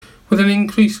with an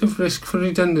increase of risk for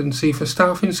redundancy for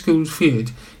staff in schools feared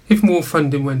if more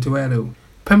funding went to Errow.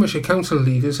 Pembrokeshire Council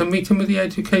leaders are meeting with the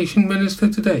Education Minister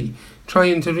today,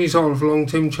 trying to resolve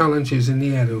long-term challenges in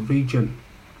the Errow region.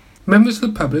 Members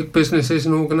of the public, businesses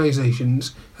and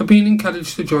organisations are being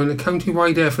encouraged to join a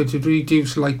county-wide effort to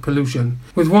reduce light pollution,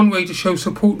 with one way to show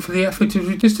support for the effort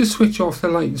is to switch off the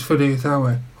lights for Earth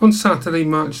Hour on Saturday,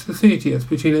 March the 30th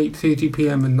between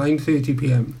 8:30pm and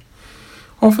 9:30pm.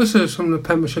 Officers from the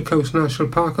Pembrokeshire Coast National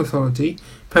Park Authority,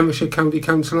 Pembrokeshire County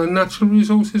Council and Natural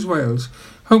Resources Wales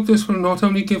hope this will not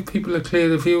only give people a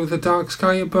clearer view of the dark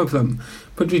sky above them,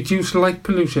 but reduce light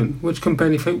pollution, which can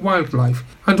benefit wildlife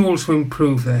and also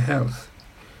improve their health.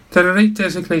 There are 8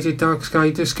 designated dark sky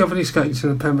discovery sites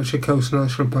in the Pembrokeshire Coast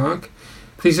National Park.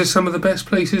 These are some of the best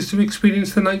places to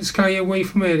experience the night sky away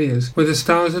from areas where the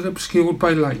stars are obscured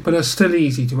by light but are still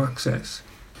easy to access.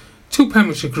 2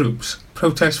 Pembrokeshire groups,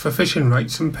 Protest for Fishing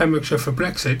Rights and Pembrokeshire for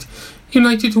Brexit,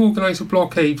 united to organise a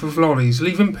blockade of lorries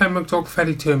leaving Pembroke Dock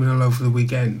Ferry Terminal over the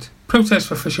weekend. Protest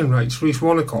for Fishing Rights, Rhys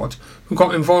Wonnacott, who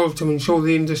got involved to ensure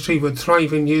the industry would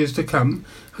thrive in years to come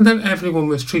and that everyone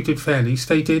was treated fairly,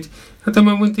 stated, "At the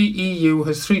moment the EU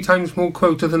has 3 times more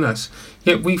quota than us,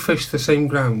 yet we fish the same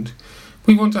ground.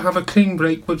 We want to have a clean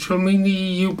break which will mean the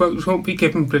EU boats won't be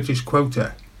given British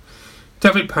quota."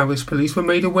 Dyfed-Powys Police were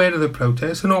made aware of the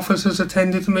protest and officers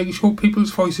attended to make sure people's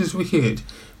voices were heard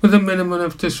with a minimum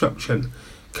of disruption.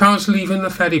 Cars leaving the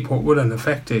ferry port were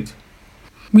unaffected.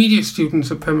 Media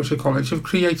students at Pembrokeshire College have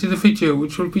created a video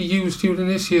which will be used during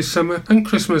this year's summer and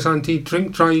Christmas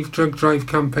anti-drink drive, drug drive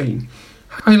campaign,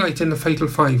 highlighting the fatal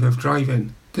 5 of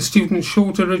driving. The students'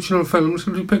 short original films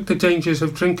will depict the dangers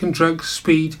of drink and drugs,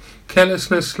 speed,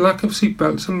 carelessness, lack of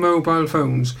seatbelts and mobile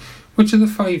phones, which are the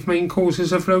 5 main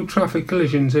causes of road traffic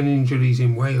collisions and injuries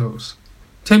in Wales.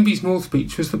 Tenby's North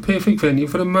Beach was the perfect venue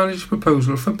for a marriage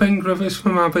proposal for Ben Griffiths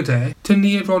from Aberdare to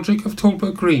Nia Roderick of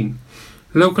Talbot Green.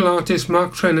 Local artist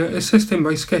Mark Trenner assisted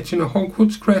by sketching a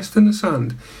Hogwarts crest in the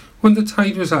sand when the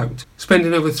tide was out,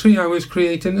 spending over 3 hours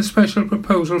creating a special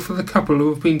proposal for the couple who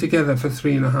have been together for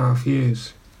 3.5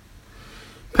 years.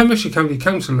 Pembrokeshire County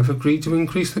Council have agreed to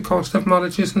increase the cost of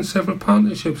marriages and civil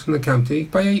partnerships in the county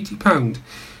by £80,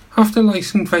 after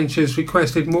Licensed Ventures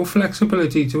requested more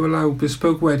flexibility to allow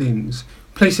bespoke weddings.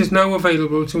 Places now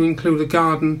available to include a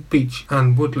garden, beach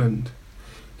and woodland.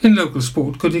 In local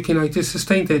sport, Goodwick United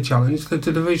sustained their challenge to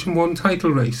the Division 1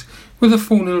 title race with a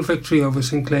 4-0 victory over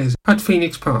St Clair's at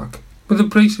Phoenix Park, with a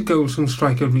brace of goals from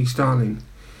striker Rhys Darling.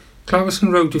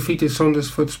 Claverson Road defeated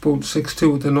Saundersfoot Sports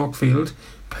 6-2 at the Knockfield.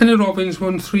 Penny Robbins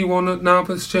won 3-1 at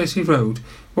Narberth's Jesse Road,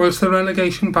 whilst the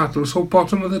relegation battle saw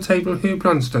bottom of the table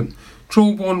Branston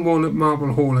draw 1-1 at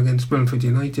Marble Hall against Milford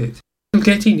United.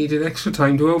 Kilgetty needed extra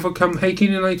time to overcome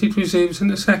Hakin United reserves in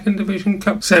the 2nd Division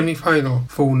Cup semi-final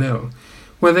 4-0,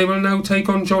 where they will now take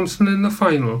on Johnston in the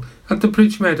final at the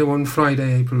Bridge Meadow on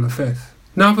Friday, April the 5th.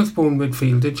 Narberth-born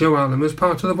midfielder Joe Allen was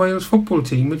part of the Wales football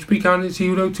team which began its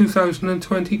Euro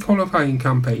 2020 qualifying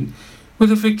campaign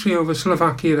with a victory over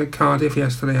Slovakia at Cardiff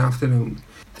yesterday afternoon.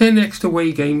 Their next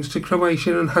away games to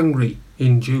Croatia and Hungary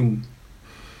in June.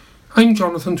 I'm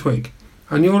Jonathan Twig,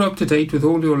 and you're up to date with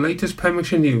all your latest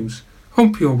Pembrokeshire news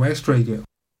on Pure West Radio.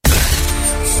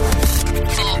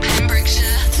 For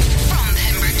Pembrokeshire, from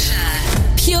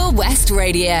Pembrokeshire, Pure West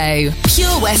Radio.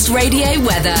 Pure West Radio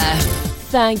weather.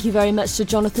 Thank you very much to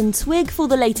Jonathan Twig for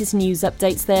the latest news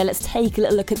updates there. Let's take a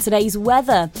little look at today's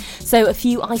weather. So a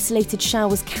few isolated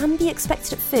showers can be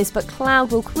expected at first, but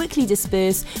cloud will quickly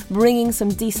disperse, bringing some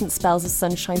decent spells of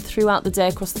sunshine throughout the day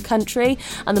across the country.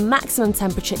 And the maximum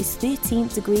temperature is 13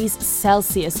 degrees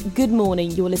Celsius. Good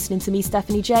morning. You're listening to me,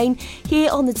 Stephanie Jane.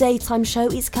 Here on the Daytime Show,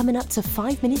 it's coming up to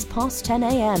 5 minutes past 10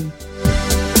 a.m.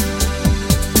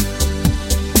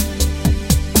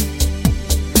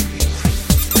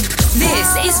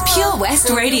 This is Pure West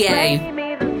Radio. Play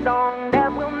me the song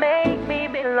that will make me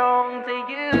belong to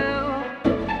you.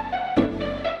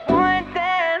 One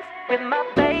dance with my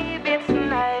baby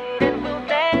tonight, and we'll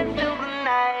dance till the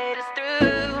night is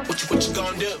through. What you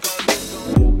gonna do?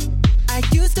 I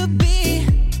used to be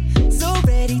so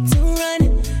ready to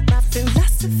run. My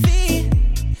philosophy: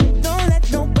 don't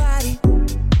let nobody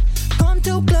come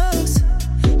too close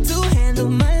to handle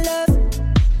my love.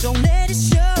 Don't let it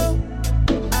show.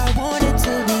 I want it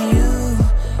to be you.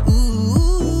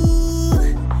 Ooh,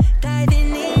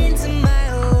 diving into my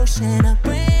ocean, a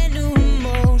brand new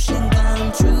emotion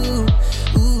come true.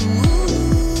 Ooh,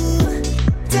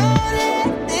 don't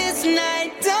let this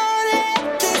night go.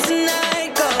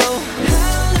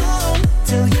 How long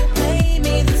till you play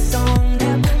me the song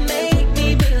that will make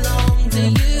me belong to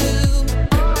you?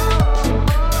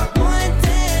 One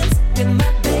dance with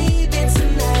my baby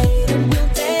tonight.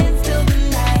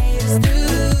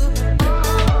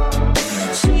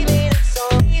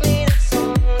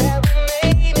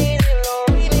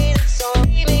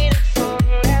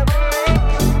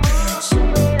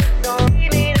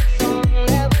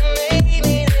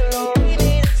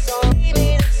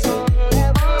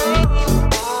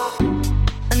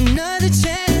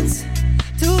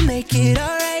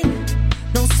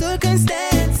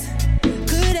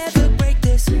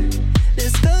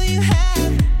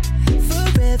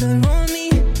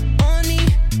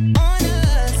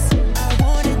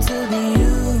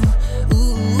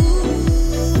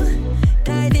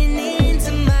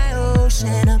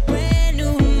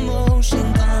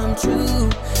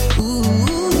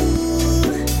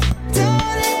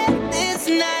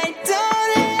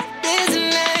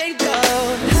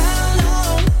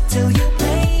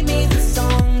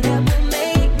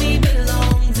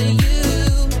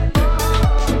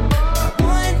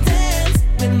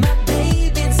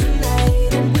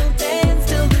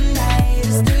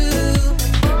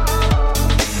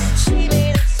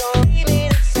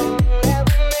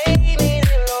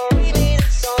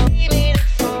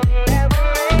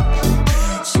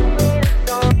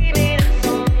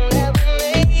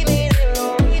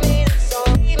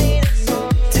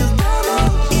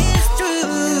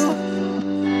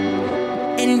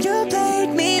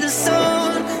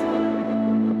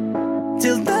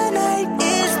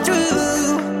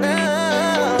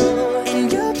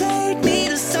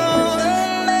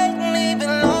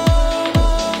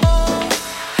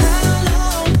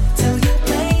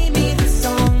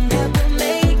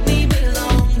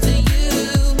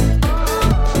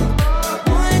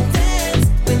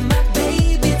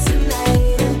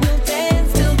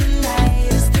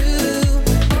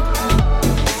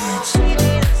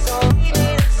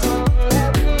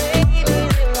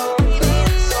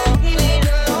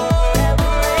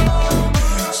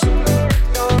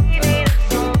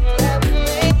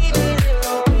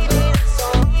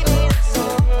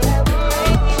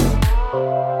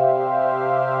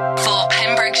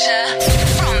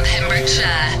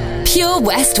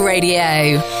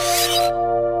 Radio.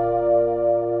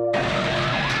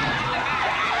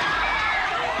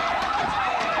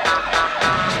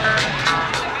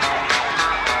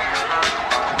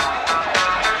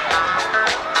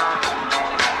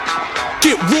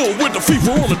 Get real with the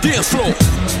fever on the dance floor.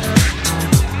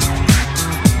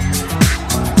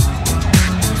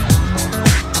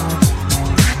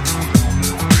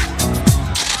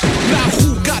 Now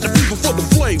who got the fever for the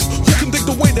flame? Who can think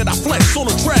the way that I flex on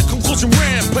a track? Conclusion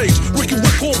rampage. Ricky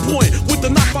Rick on point with the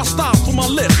knife I style for my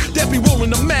lip. That be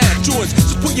rolling the mad joints.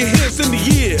 Just put your hands in the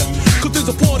air. Cause there's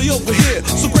a party over here.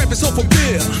 So grab yourself a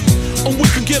beer. And we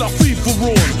can get our fever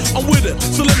on. I'm with it,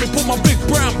 so let me put my big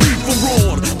brown beaver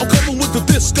on. I'm coming with the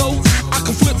disco, I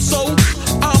can flip so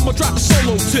I'ma drop a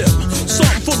solo tip.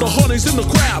 Something for the honeys in the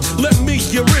crowd. Let me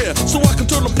your ear, so I can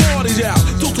turn the party out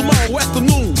till tomorrow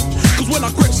afternoon. Cause when I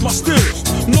grips my stills,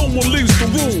 no one leaves the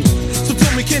room. So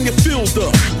tell me, can you feel the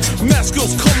mask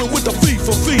girls coming with the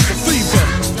fever, fever, fever?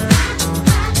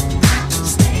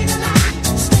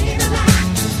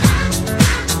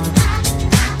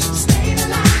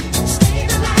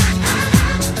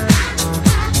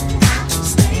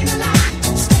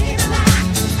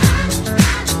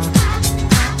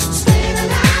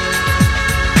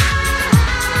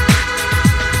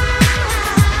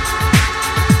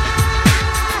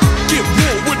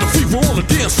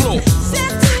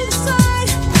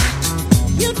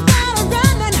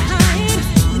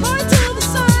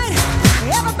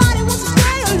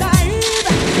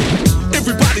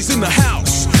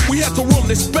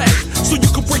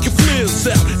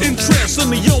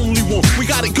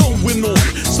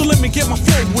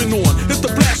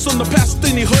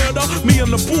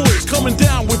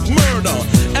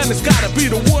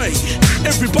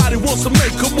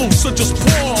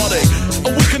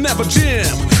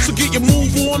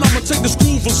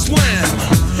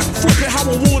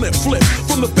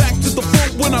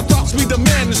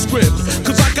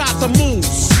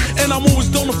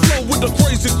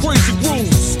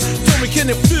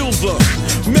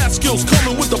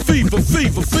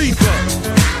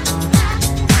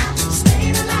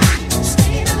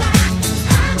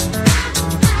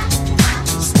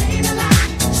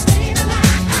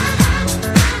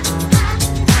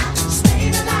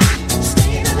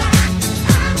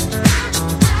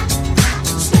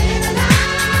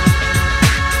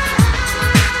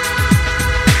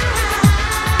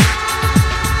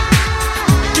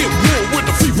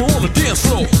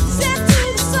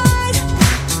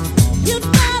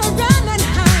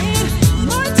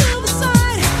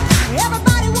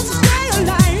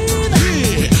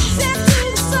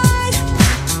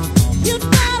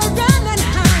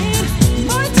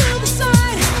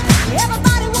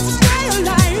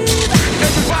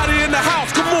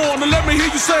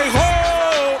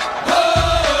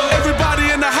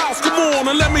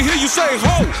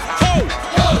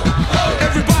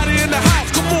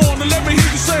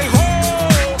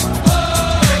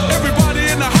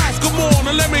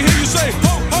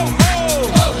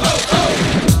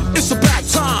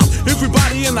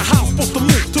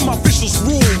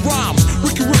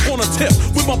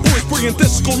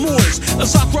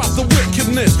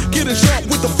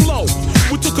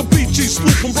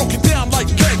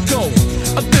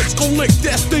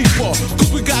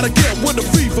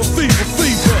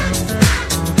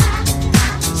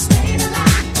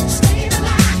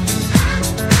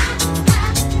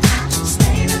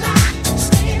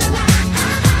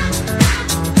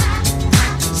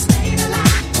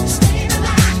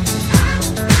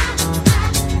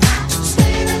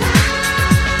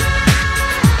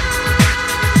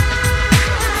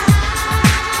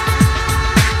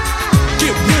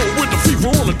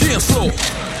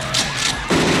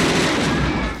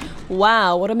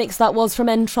 Wow, what a mix that was from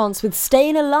N-Trance with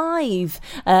Staying Alive,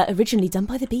 originally done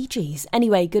by the Bee Gees.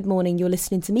 Anyway, good morning, you're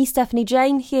listening to me, Stephanie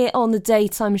Jane, here on the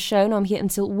Daytime Show, and I'm here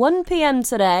until 1pm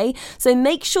today, so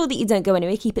make sure that you don't go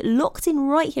anywhere, keep it locked in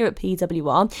right here at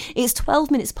PWR. It's 12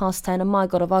 minutes past 10, and my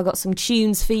God, have I got some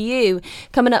tunes for you.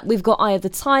 Coming up, we've got Eye of the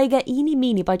Tiger, Eeny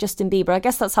Meeny by Justin Bieber, I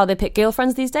guess that's how they pick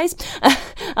girlfriends these days,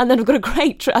 and then I've got a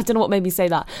great, I don't know what made me say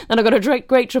that, and I've got a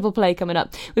great triple play coming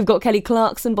up. We've got Kelly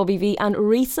Clarkson, Bobby V, and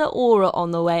Rita Ora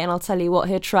on the way, and I'll tell you what,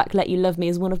 her track Let You Love Me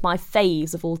is one of my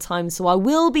faves of all time, so I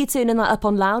will be tuning that up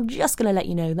on loud, just going to let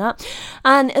you know that.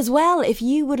 And as well, if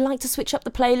you would like to switch up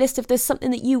the playlist, if there's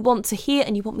something that you want to hear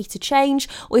and you want me to change,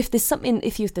 or if there's something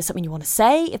you want to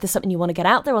say, if there's something you want to get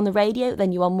out there on the radio,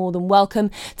 then you are more than welcome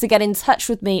to get in touch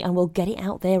with me and we'll get it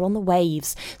out there on the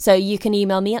waves. So you can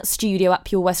email me at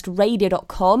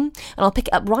studio@purewestradio.com pmrk@pmrk.com, and I'll pick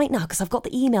it up right now because I've got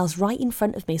the emails right in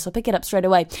front of me, so I'll pick it up straight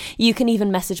away. You can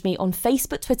even message me on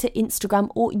Facebook, Twitter, Instagram,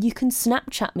 or you can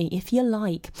Snapchat me if you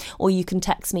like, or you can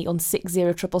text me on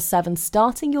 60777,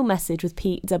 starting your message with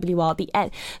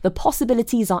PWR. The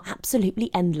possibilities are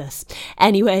absolutely endless.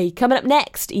 Anyway, coming up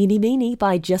next, Eeny Meeny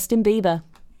by Justin Bieber.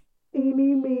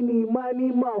 Eeny, meeny,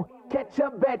 miny, mo. Catch a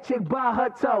bad chick by her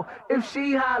toe. If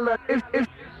she holler,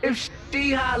 if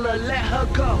she holler, let her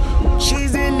go.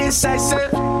 She's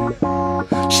indecisive.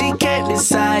 She can't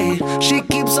decide. She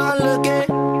keeps on looking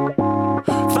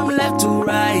from left to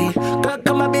right. Girl,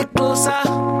 come a bit closer.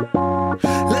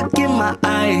 Look in my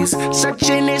eyes.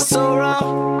 Searching is so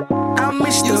wrong. I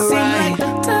miss you. Seem like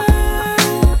the time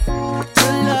to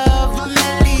love them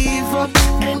and leave them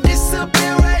and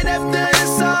disappear right after the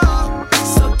song.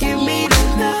 So give me the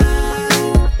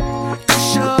night to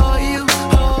show you,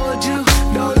 hold you.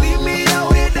 Don't leave me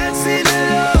out here dancing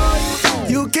alone.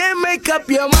 You can't make up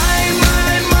your mind.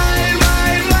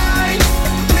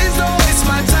 Please don't waste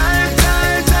my time.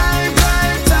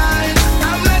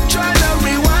 I'm not trying to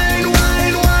rewind.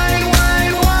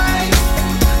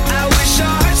 I wish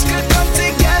our hearts could come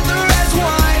together as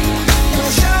one.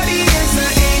 Shawty is a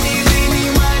eeny, meeny,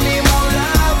 miny, mo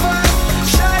lover.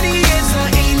 Shawty is a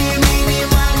eeny, meeny,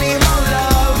 miny, mo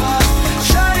lover.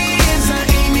 Shawty is a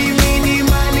eeny, meeny,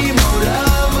 miny, mo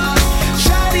lover.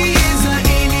 Shawty is a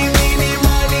eeny, meeny,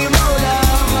 miny, mo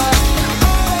lover.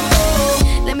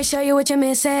 Oh. Let me show you what you're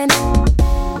missing.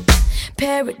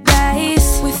 Paradise.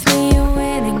 With me you're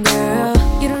winning, girl.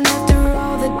 You don't have to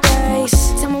roll the dice.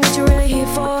 Tell me what you're really here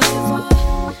for.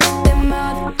 Them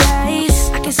other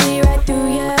days, I can see right through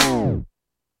you.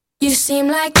 You seem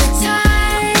like the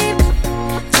type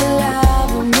to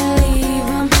love 'em and leave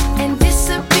 'em and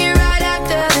disappear right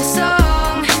after the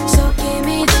song. So give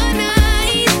me the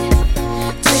night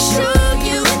to show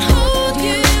you and hold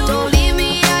you. Don't leave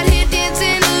me out here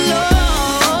dancing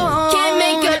alone. Can't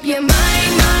make up your mind.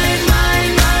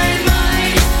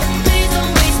 Please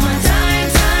don't waste my time.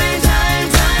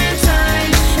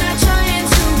 Not trying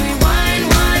to rewind.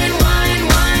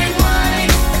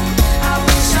 I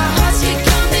wish our hearts could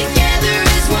come together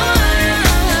as one.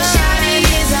 Shawty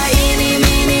is a eeny,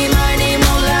 meeny, miny,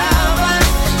 mo lover.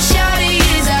 Shawty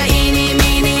is a eeny,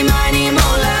 meeny, miny, mo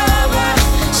lover.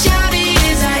 Shawty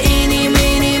is a eeny,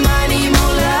 meeny, miny, mo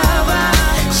lover.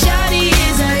 Shawty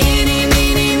is a eeny,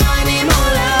 meeny, miny, mo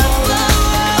lover.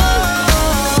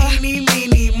 Eeny,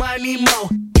 meeny, miny, mo.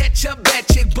 Catch a bad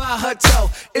chick by her toe.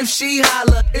 If she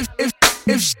holler, if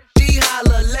she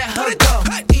holler, let her go.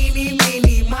 Eeny,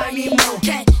 meeny, miny, mo.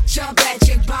 Catch a bad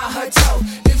chick by her toe.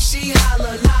 If she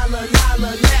holler, let her go.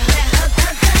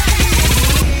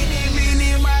 Eeny,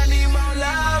 meeny, miny, mo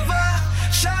lover.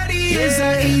 Shawty is a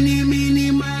eeny, meeny,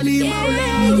 miny, mo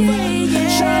lover.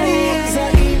 Shawty is a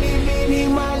eeny, meeny,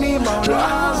 miny, mo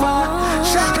lover.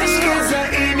 Shawty is a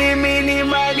eeny, meeny,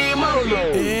 miny, mo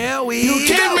lover. You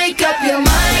can't make up your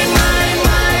mind.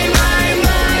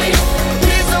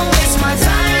 Please don't waste my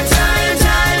time.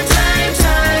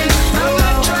 I'm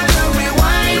not trying to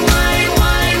rewind.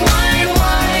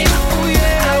 Oh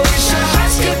yeah. I wish our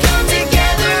hearts could come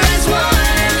together as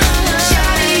one.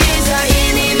 Shawty is a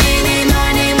eeny, meeny,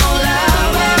 miny, mo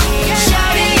lover.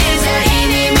 Shawty is a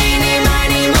eeny, meeny,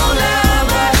 miny, mo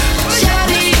lover.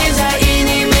 Shawty is a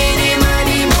eeny, meeny,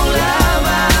 miny, mo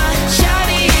lover.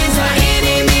 Shawty is a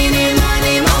eeny, meeny,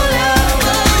 miny, mo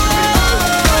lover.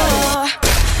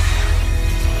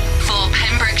 For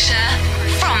Pembrokeshire,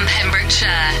 from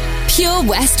Pembrokeshire, Pure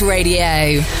West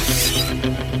Radio.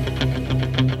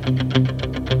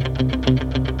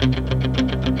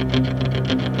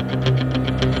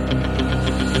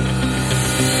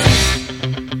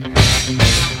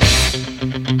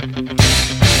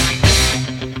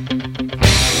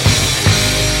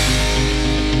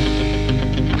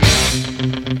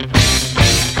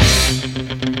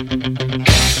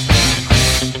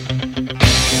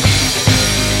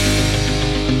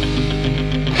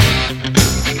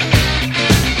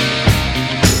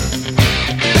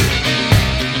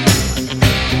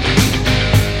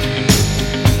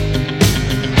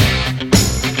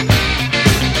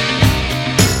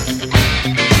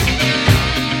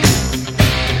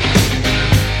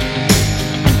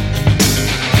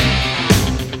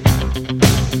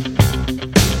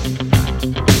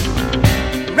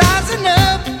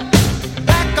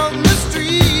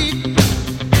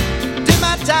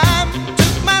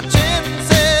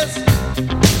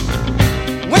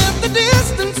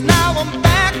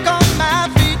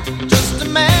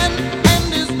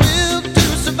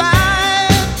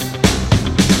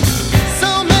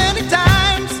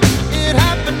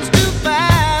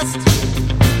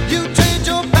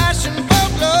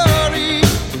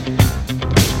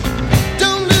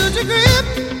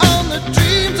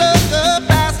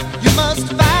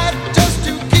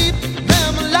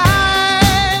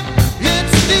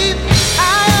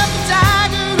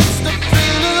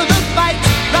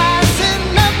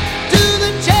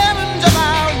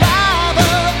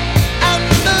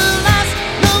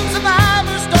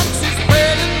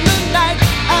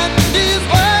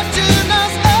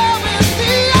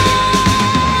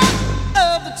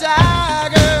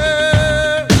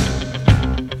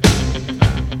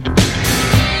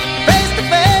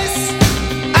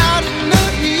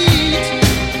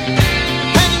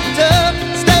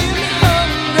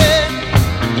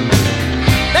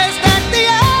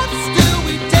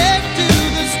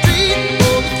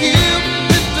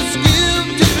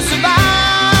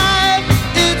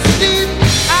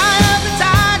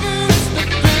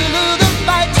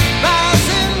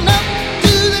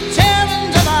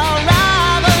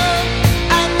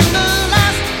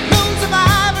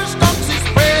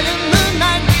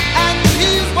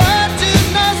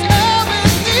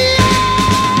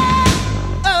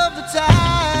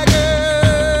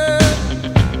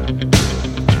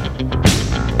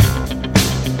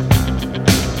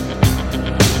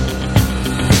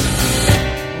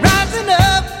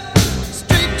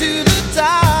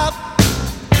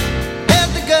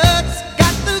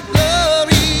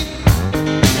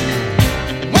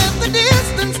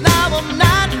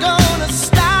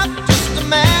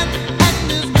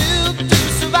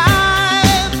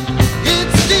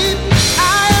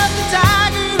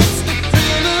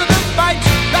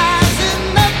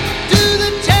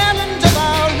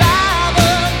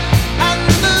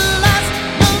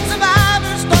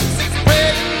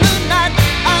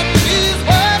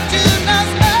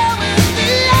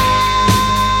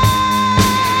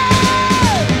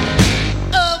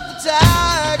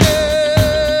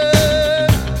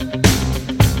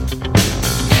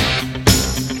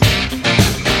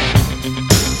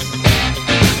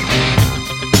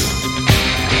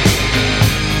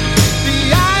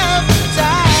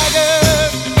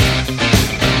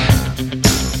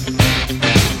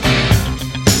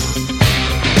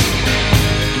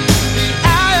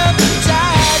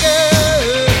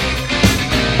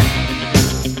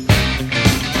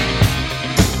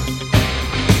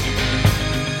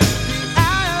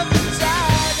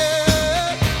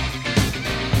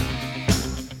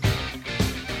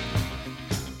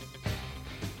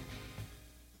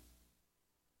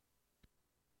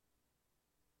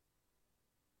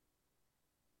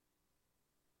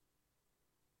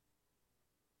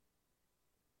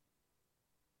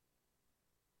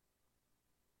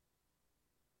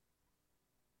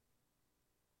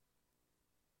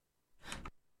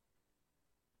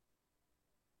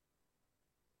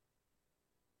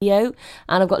 and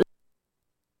I've got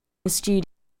the studio.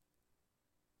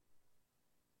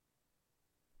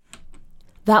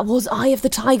 That was Eye of the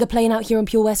Tiger playing out here on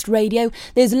Pure West Radio.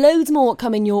 There's loads more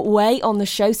coming your way on the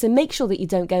show, so make sure that you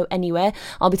don't go anywhere.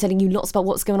 I'll be telling you lots about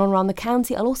what's going on around the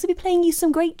county. I'll also be playing you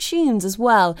some great tunes as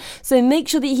well. So make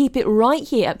sure that you keep it right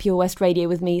here at Pure West Radio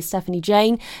with me, Stephanie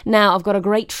Jane. Now, I've got a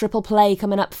great triple play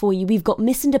coming up for you. We've got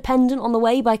Miss Independent on the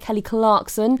way by Kelly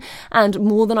Clarkson, and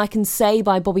More Than I Can Say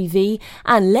by Bobby V,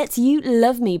 and Let You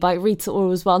Love Me by Rita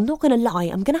Ora as well. Not going to lie,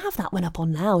 I'm going to have that one up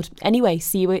on loud. Anyway,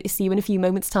 see you in a few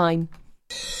moments' time.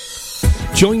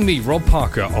 Join me, Rob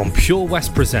Parker, on Pure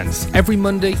West Presents every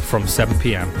Monday from 7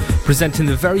 p.m, presenting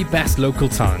the very best local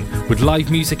talent with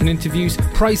live music and interviews,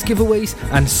 prize giveaways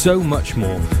and so much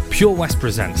more. Pure West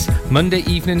Presents, Monday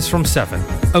evenings from 7,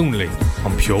 only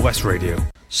on Pure West Radio.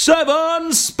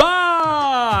 7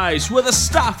 Spice, where the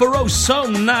staff are oh so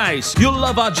nice. You'll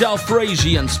love our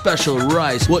jalfrezi and special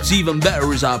rice. What's even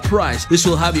better is our price. This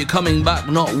will have you coming back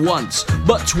not once,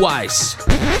 but twice.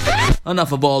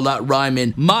 Enough of all that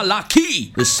rhyming.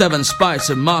 Malaki! The 7 Spice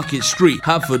of Market Street,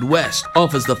 Haverfordwest,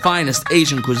 offers the finest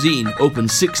Asian cuisine, open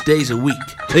 6 days a week.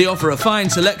 They offer a fine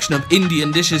selection of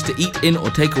Indian dishes to eat in or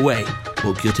take away.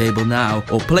 Book your table now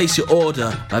or place your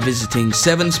order by visiting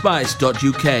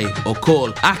 7spice.uk or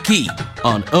call Aki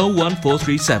on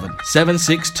 01437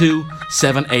 762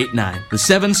 789. The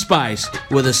 7 Spice,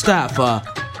 where the staff are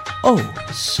oh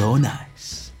so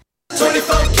nice.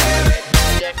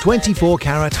 24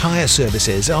 Carat Hire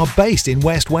Services are based in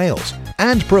West Wales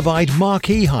and provide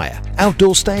marquee hire,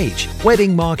 outdoor stage,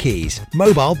 wedding marquees,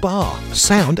 mobile bar,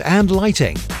 sound and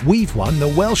lighting. We've won the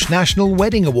Welsh National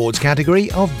Wedding Awards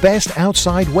category of Best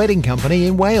Outside Wedding Company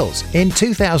in Wales in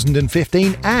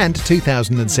 2015 and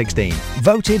 2016,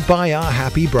 voted by our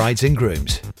happy brides and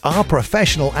grooms. Our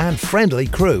professional and friendly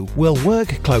crew will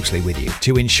work closely with you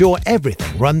to ensure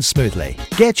everything runs smoothly.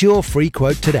 Get your free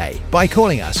quote today by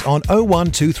calling us on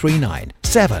 01239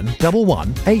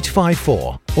 711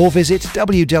 854 or visit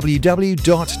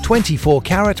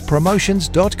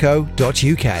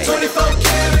www.24caratpromotions.co.uk.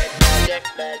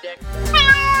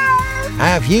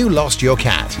 Have you lost your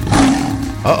cat?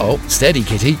 Uh-oh, steady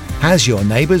kitty. Has your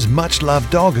neighbour's much-loved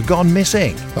dog gone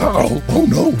missing? Uh-oh, oh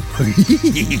no.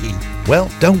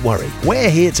 Well, don't worry, we're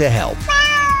here to help.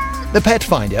 The Pet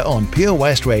Finder on Pure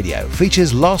West Radio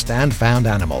features lost and found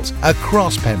animals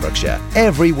across Pembrokeshire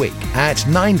every week at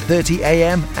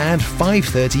 9:30am and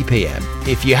 5:30pm.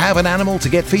 If you have an animal to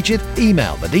get featured,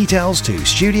 email the details to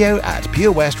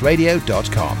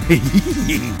studio@purewestradio.com.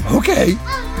 Okay.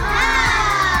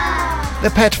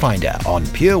 The Pet Finder on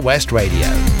Pure West Radio.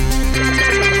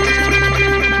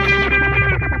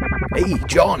 Hey,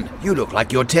 John, you look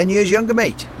like you're 10 years younger,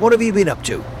 mate. What have you been up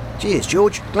to? Cheers,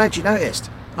 George. Glad you noticed.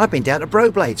 I've been down to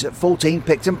Broblades at 14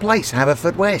 Picton Place,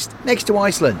 Haverfordwest, next to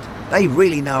Iceland. They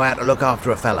really know how to look after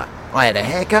a fella. I had a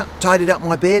haircut, tidied up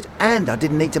my beard, and I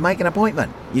didn't need to make an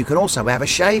appointment. You can also have a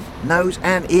shave, nose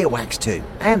and ear wax too.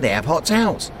 And they have hot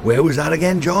towels. Where was that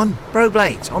again, John?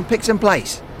 Broblades on Picton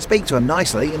Place. Speak to them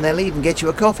nicely and they'll even get you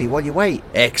a coffee while you wait.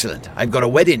 Excellent. I've got a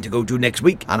wedding to go to next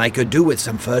week and I could do with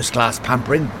some first-class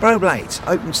pampering. Broblades,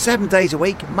 open 7 days a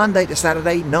week, Monday to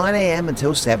Saturday, 9am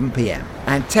until 7pm.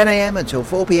 And 10am until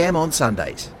 4pm on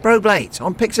Sundays. Broblades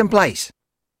on Picton Place.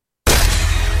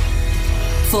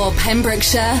 For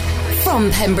Pembrokeshire, from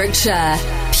Pembrokeshire,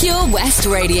 Pure West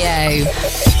Radio.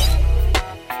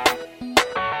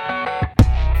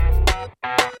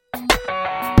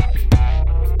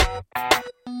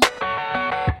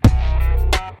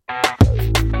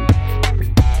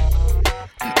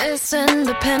 Miss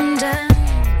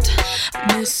Independent,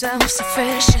 Miss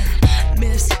Self-Sufficient,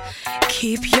 Miss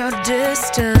Keep Your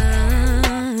Distance,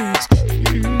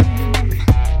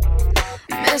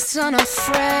 Miss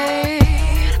Unafraid,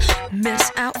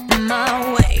 Miss Out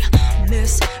My Way,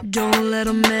 Miss Don't Let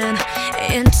a Man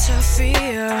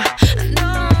Interfere,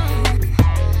 no,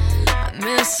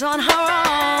 Miss On Her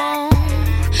Own,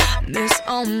 Miss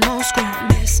Almost Grown,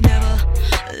 Miss Never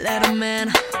Let a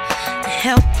Man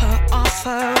help her off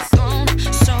her throne.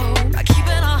 So by keeping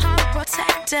her heart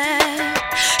protected,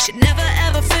 she'd never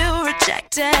ever feel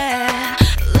rejected.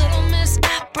 Little Miss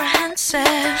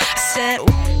Apprehensive said,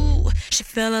 ooh, she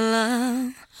fell in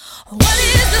love. What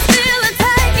is the feeling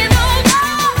taking over?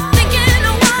 Thinking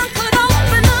no one could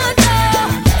open the door.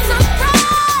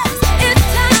 Surprise, it's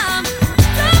time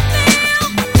to feel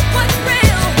what's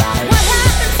real. What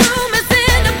happened to Miss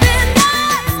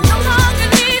Independent? No longer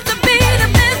needs to be the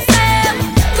best.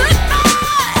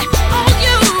 Goodbye, all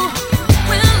you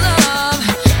when love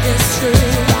is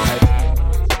true.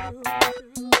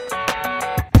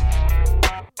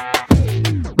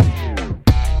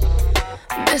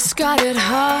 Miss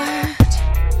heart.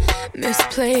 Miss,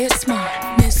 play it smart.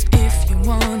 Miss, if you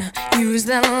wanna use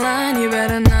that line, you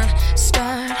better not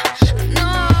start.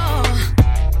 No,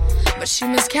 but she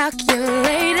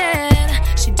miscalculated.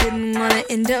 She didn't wanna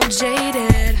end up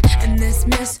jaded. And this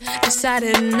miss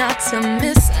decided not to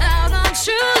miss out on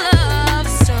true love.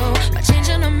 So by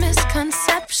changing her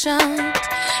misconceptions,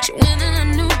 she went in a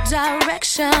new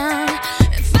direction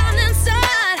and found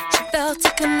inside she felt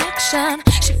a connection.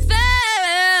 She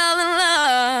fell in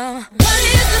love. But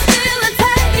is the feeling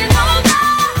taking over?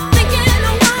 Thinking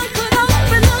no one could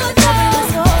open the door.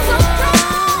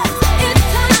 Surprise, it's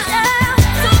time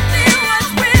to feel what's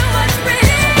real, what's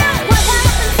real. What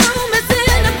happened to Miss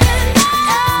Independent?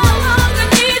 No longer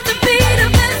need to be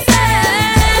defensive.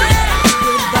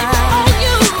 Goodbye,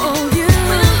 oh you,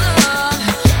 when love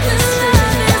is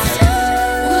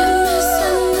when Miss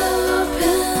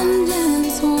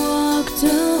Independence walked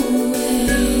away.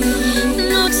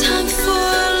 No time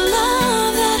for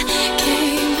love that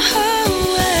came her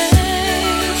way.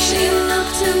 She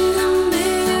looked in the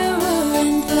mirror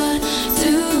and thought,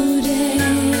 today,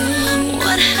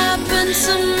 what happened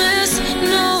to Miss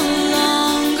no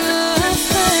longer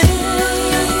afraid?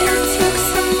 It took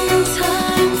some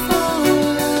time for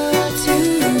her to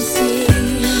see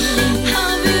how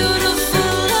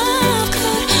beautiful love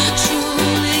could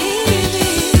truly be.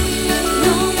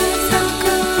 No more talk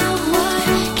of why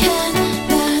can't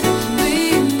that be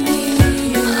me?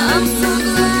 I'm so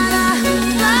glad I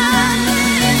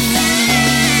finally see.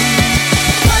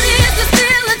 But is the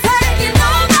feeling taking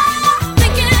over?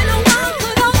 Thinking no one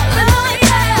could open the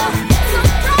door.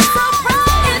 Surprise,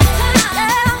 surprise, it's time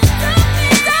to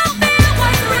feel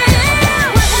what's real.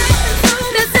 What happened to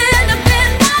Miss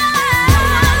Independent?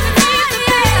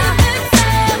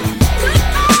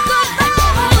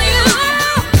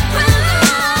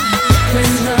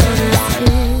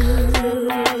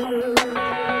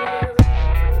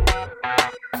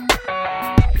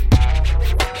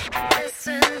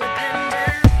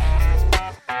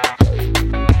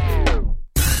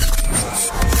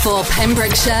 For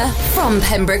Pembrokeshire, from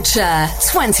Pembrokeshire,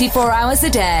 24 hours a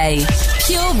day.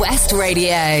 Pure West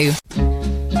Radio.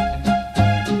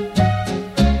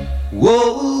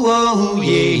 Whoa, whoa,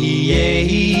 yeah,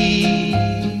 yeah.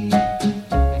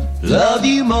 Love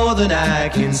you more than I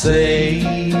can say.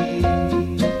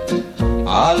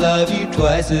 I'll love you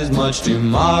twice as much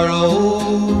tomorrow.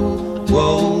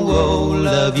 Whoa, whoa,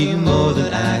 love you more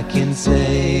than I can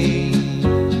say.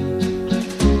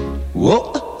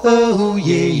 Whoa, oh,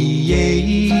 yeah, yeah.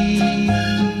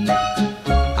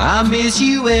 I miss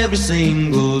you every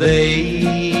single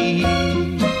day.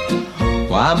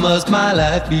 Why must my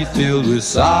life be filled with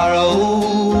sorrow?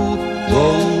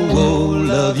 Whoa, whoa,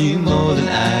 love you more than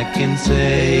I can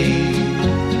say.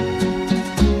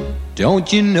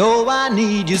 Don't you know I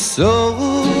need you so?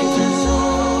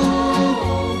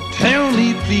 Tell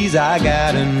me please, I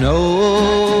gotta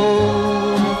know.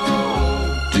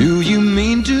 Do you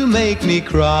mean to make me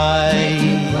cry?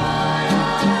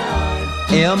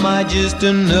 Am I just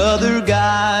another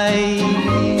guy?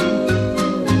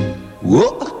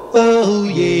 Whoa, oh,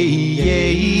 yeah,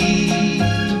 yeah.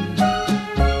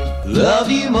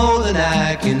 Love you more than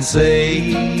I can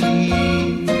say.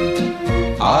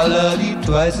 I'll love you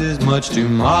twice as much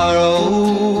tomorrow.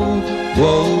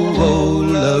 Whoa, whoa,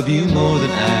 love you more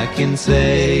than I can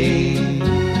say.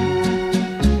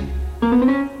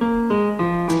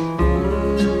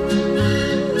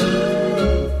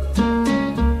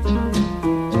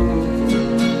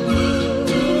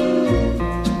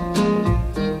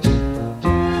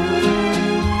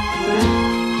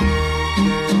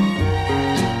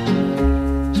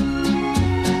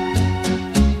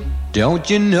 Don't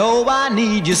you know I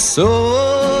need you so?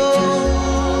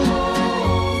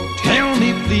 Tell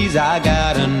me please, I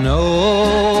gotta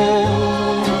know.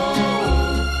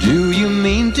 Do you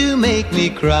mean to make me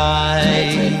cry?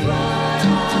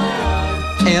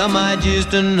 Am I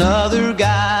just another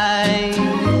guy?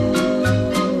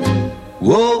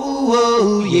 Whoa,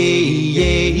 whoa, yeah,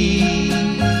 yeah.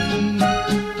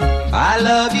 I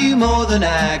love you more than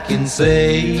I can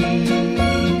say.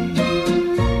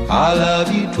 I'll love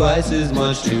you twice as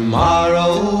much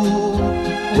tomorrow.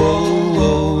 Whoa,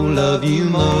 whoa, love you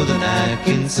more than I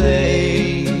can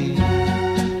say.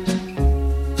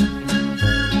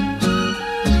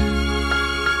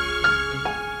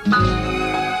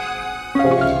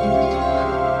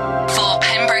 For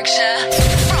Pembrokeshire,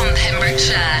 from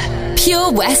Pembrokeshire,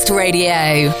 Pure West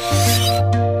Radio.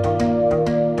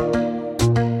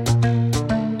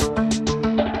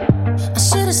 I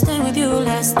should've stayed with you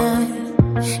last night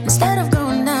instead of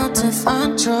going out to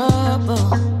find trouble.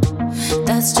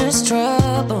 That's just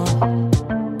trouble.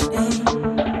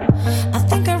 Yeah.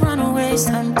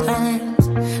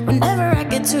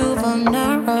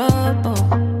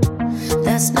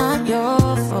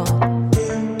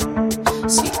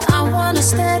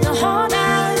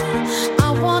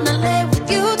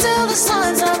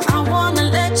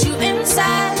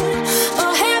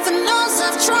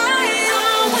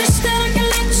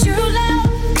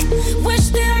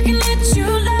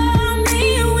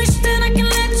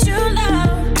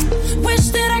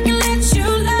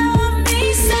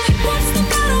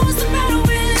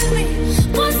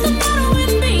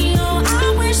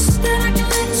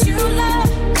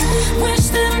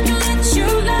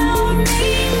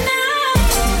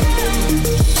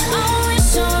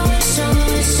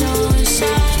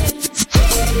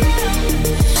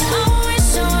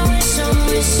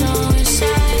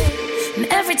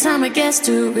 time it gets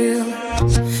too real,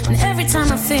 and every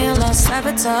time I feel like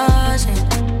sabotaging,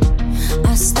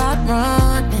 I start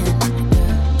running.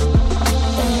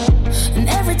 And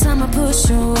every time I push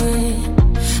away,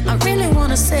 I really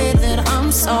wanna say that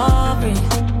I'm sorry,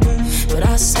 but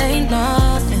I say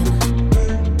nothing.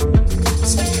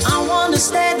 I wanna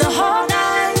stay the whole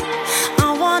night,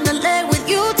 I wanna lay with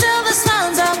you till the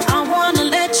sun's up, I wanna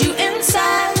let you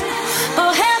inside.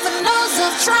 Oh, heaven knows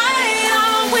I've tried. I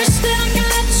wish that I can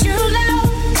let you love,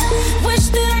 wish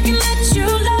that I can let you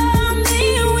love me,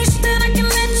 wish that I can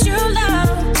let you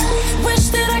love, wish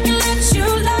that I can let you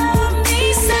love me.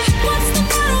 Say, what's the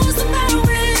matter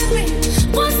with me?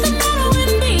 What's the matter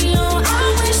with me? Oh, I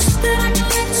wish that I can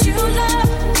let you love,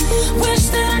 wish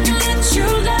that I can let you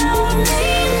love me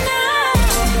now.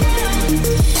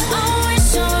 I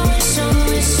wish, I wish, I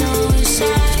wish, I wish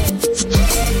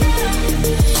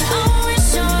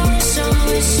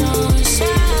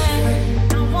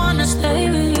I wanna stay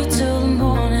with you till the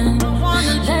morning, I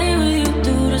wanna lay with you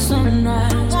through the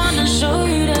sunrise, I wanna show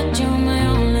you that you're my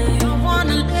only, I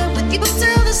wanna live with you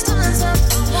till the sun's up,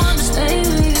 I wanna stay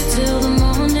with you till the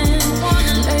morning, I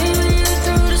wanna lay with you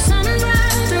through the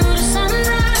sunrise, through the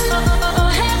sunrise. Oh,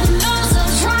 heaven knows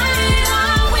I'm trying. I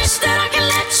wish that I can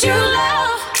let you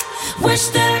love, wish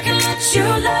that I can let you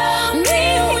love me,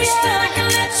 wish that I can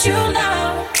let you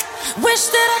love, wish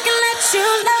that I can let you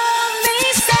love me.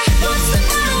 Say, what's the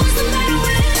matter with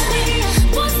me?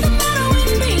 What's the matter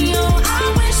with me? Oh, I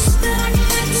wish that I can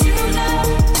let you love,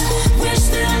 wish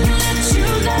that I can let you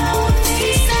love me.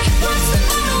 Say, what's the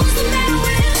matter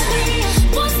with me?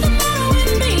 What's the matter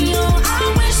with me? Oh, I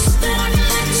wish that I can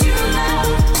let you love,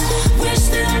 wish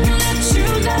that I can let you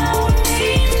love me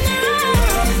now.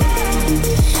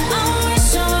 I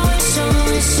wish, I wish, I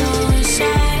wish, I wish I.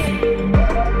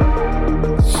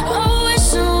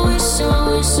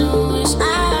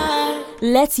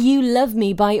 Let You Love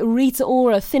Me by Rita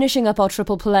Ora, finishing up our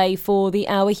triple play for the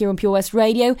hour here on Pure West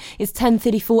Radio. It's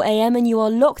 10:34am and you are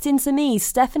locked into me,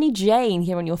 Stephanie Jane,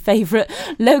 here on your favourite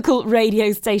local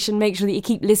radio station. Make sure that you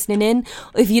keep listening in.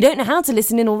 If you don't know how to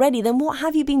listen in already, then what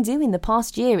have you been doing the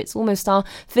past year? It's almost our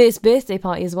first birthday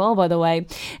party as well, by the way.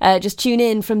 Just tune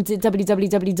in from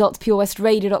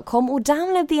www.purewestradio.com or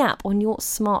download the app on your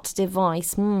smart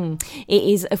device. It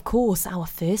is, of course, our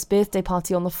first birthday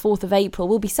party on the 4th of April.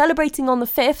 We'll be celebrating on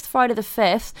the 5th, Friday the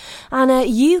 5th, and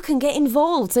you can get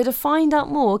involved. So to find out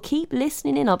more, keep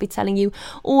listening in. I'll be telling you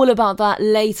all about that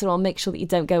later on. Make sure that you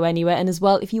don't go anywhere. And as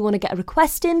well, if you want to get a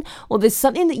request in or there's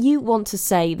something that you want to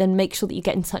say, then make sure that you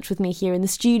get in touch with me here in the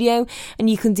studio. And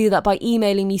you can do that by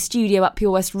emailing me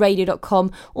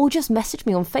studio@purewestradio.com or just message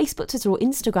me on Facebook, Twitter or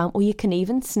Instagram, or you can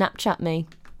even Snapchat me.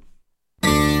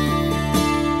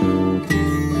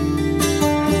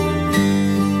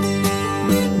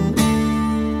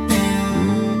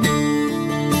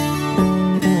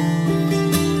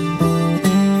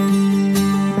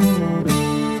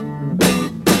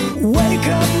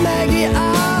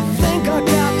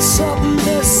 Something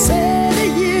to say to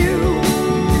you.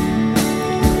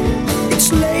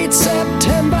 It's late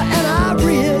September and I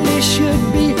really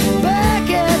should be back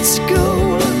at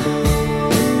school.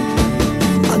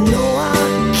 I know I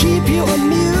keep you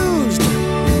amused,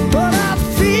 but I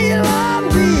feel I'm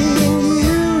being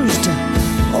used.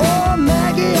 Oh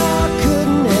Maggie, I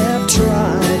couldn't have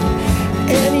tried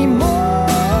anymore.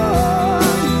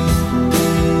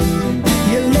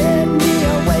 You led me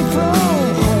away from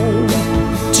home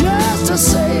just to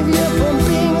save you from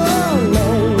being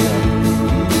alone.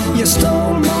 You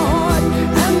stole my heart,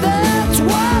 and that's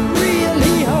what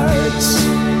really hurts.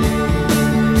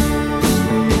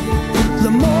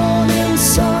 The morning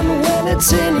sun, when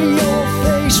it's in your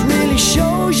face, really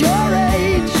shows your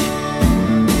age.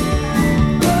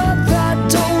 But that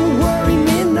don't worry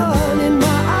me none. In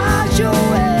my eyes,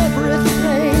 you're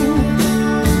everything.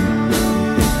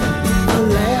 I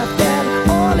laughed at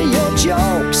all of your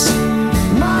jokes.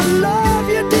 My love,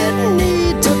 you didn't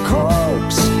need to coax.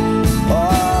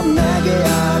 Oh, Maggie,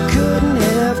 I couldn't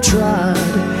have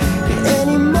tried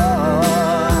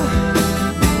anymore.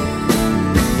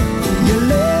 You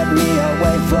led me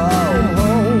away from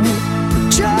home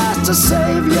just to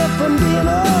save you from being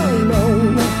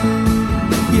alone.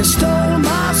 You stole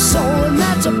my soul, and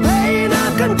that's a pain I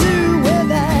can do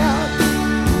without.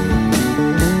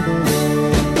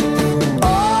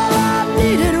 All I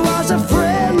needed was a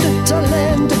friend to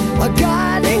lend a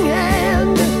guiding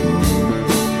hand,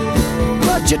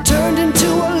 but you turned into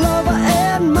a lover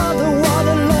and mother. What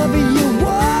a lover, you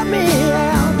wore me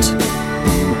out.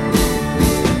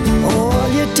 All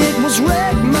you did was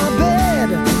wreck my bed,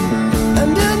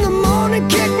 and in the morning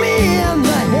kick me in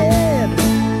the head.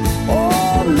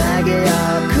 Oh Maggie,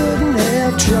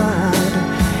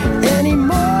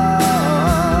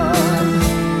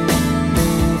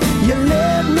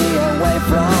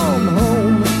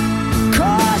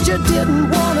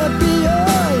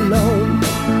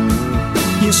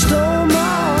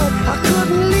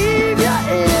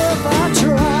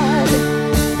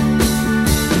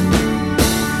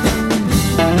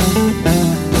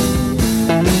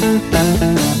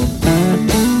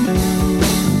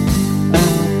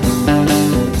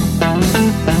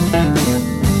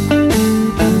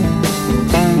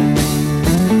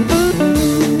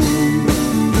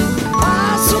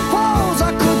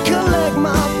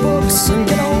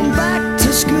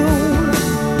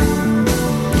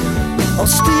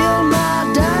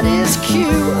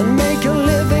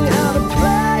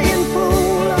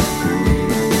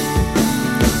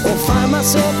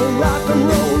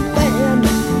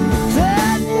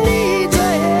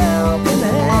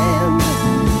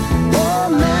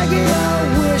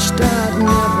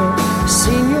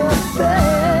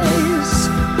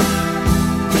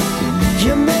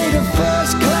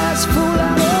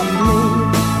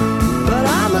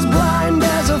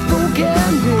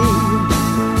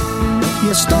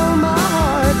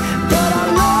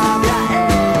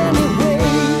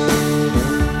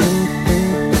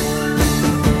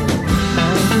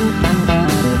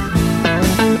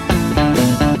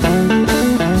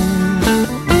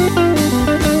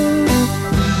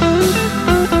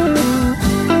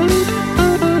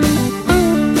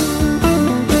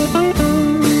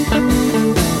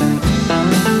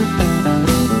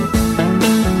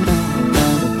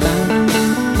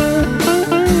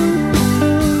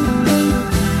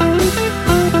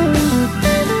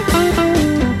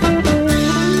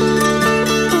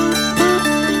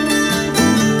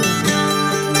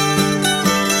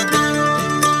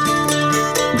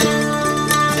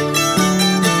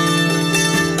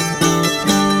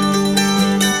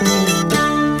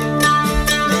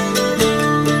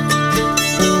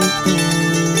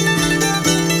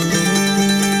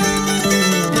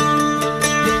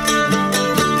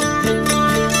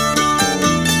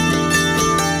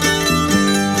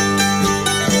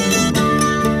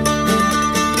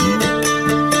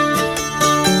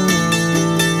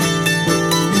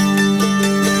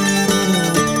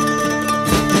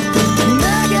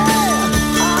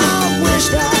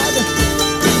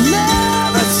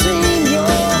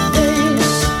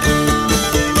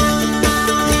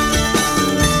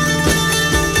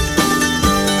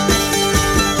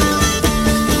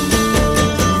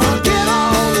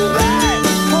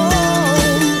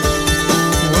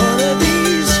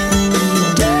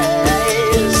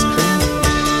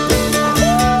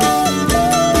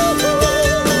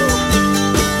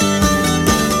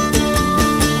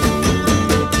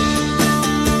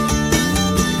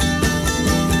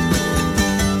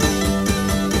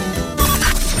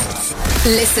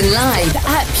 Listen live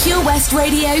at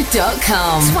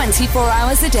purewestradio.com. 24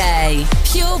 hours a day.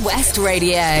 Pure West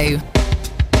Radio.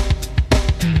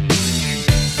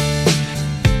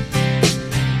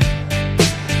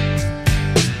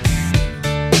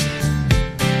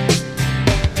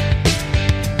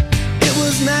 It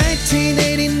was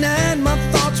 1989, my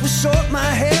thoughts were short, my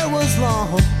hair was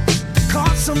long.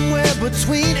 Caught somewhere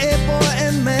between a boy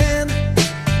and man.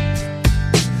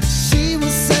 She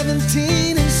was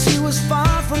 17 and she was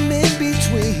far from in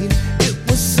between. It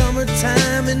was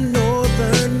summertime in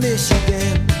northern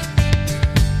Michigan.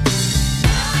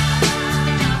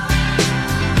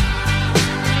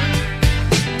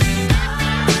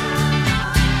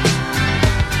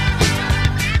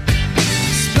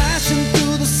 Splashing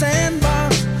through the sandbar,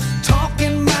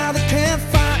 talking by the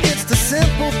campfire. It's the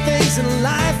simple things in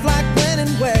life, like when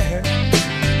and where.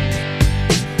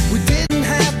 We didn't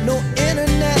have no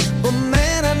internet, but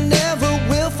man, I never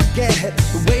will forget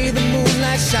the way the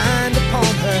moonlight shined upon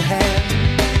her hair.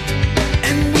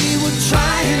 And we were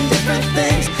trying different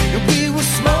things, and we were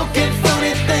smoking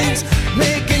funny things,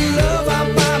 making love out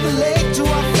by the lake to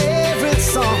our favorite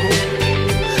song.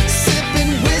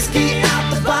 Sipping whiskey out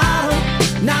the bottle,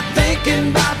 not thinking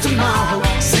about tomorrow,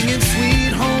 singing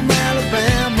Sweet Home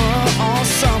Alabama all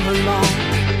summer long.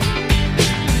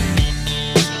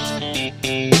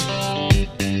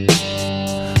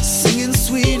 Singing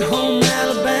Sweet Home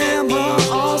Alabama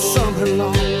all summer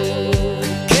long.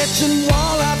 Catching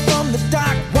walleye from the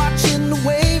dock, watching the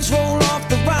waves roll off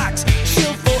the rocks.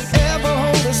 She'll forever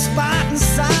hold a spot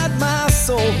inside my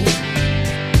soul.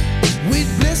 We'd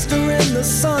blister in the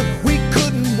sun, we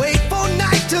couldn't wait for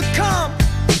night to come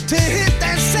to hit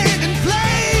that sand and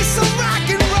play some rock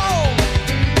and roll.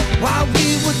 While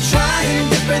we were trying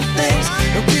different things,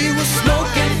 and we were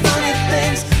smoking funny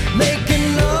things,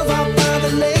 making love out by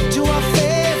the lake to our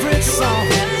favorite song.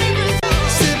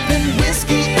 Sipping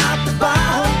whiskey out the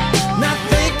bottle, not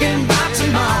thinking about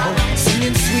tomorrow,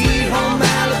 singing Sweet Home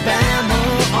Alabama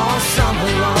all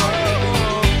summer long.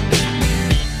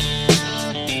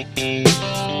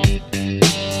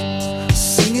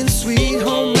 Singing Sweet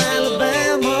Home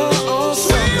Alabama all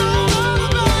summer long.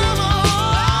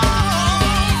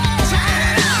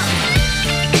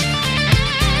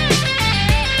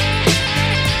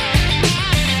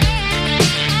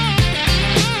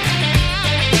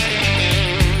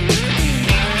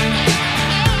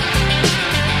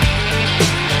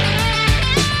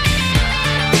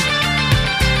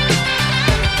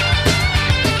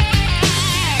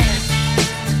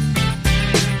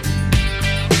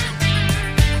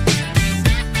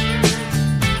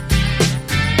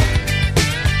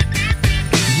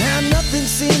 Now nothing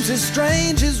seems as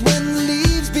strange as when the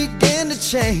leaves begin to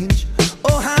change.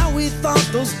 Oh, how we thought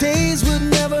those days would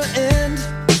never end.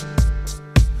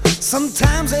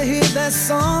 Sometimes I hear that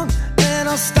song and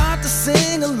I'll start to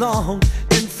sing along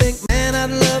and think, man,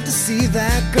 I'd love to see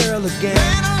that girl again.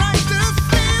 Man, I'd like to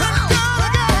see that girl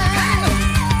again.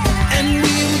 And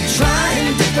we were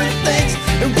trying different things,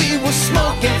 and we were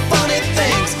smoking funny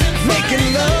things, making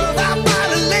love out by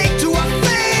the lake to our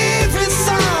favorite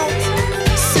songs.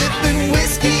 Sipping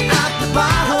whiskey out the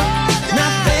bottle,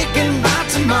 not thinking about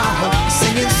tomorrow,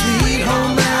 singing Sweet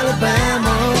Home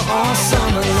Alabama all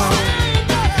summer long.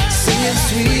 Singing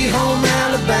Sweet Home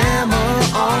Alabama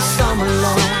all summer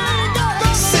long.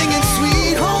 Singing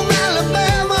Sweet Home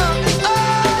Alabama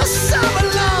all summer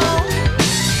long.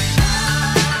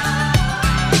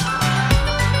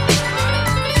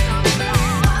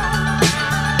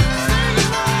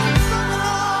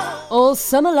 All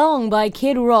Summer Long by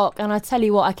Kid Rock, and I tell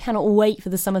you what, I cannot wait for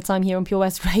the summertime here on Pure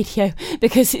West Radio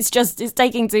because it's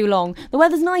taking too long. The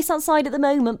weather's nice outside at the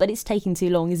moment, but it's taking too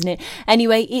long, isn't it?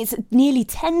 Anyway, it's nearly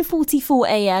 10:44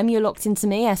 a.m. You're locked into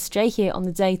me, SJ, here on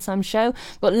the Daytime Show.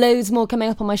 Got loads more coming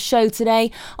up on my show today.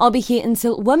 I'll be here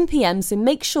until 1 p.m, so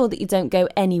make sure that you don't go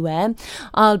anywhere.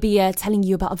 I'll be telling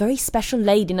you about a very special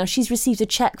lady. Now, she's received a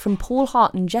cheque from Paul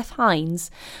Hart and Jeff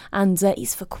Hines, and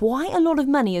it's for quite a lot of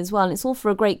money as well, and it's all for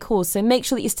a great cause. So make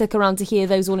sure that you stick around to hear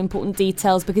those all important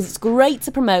details because it's great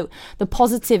to promote the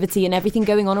positivity and everything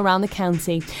going on around the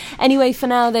county. Anyway, for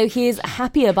now though, here's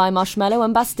Happier by Marshmello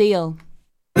and Bastille.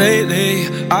 Lately,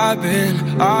 I've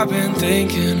been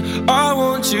thinking, I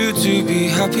want you to be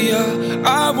happier.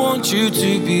 I want you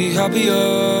to be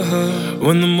happier.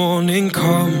 When the morning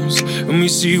comes and we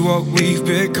see what we've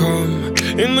become,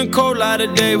 in the cold light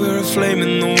of day, we're a flame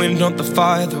in the wind, not the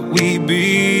fire that we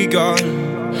begun.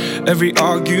 Every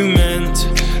argument,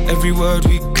 every word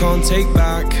we can't take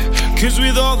back, 'cause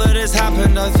with all that has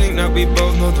happened, I think that we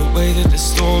both know the way that the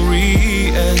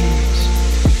story ends.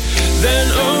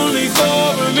 Then only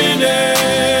for a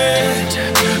minute,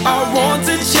 I want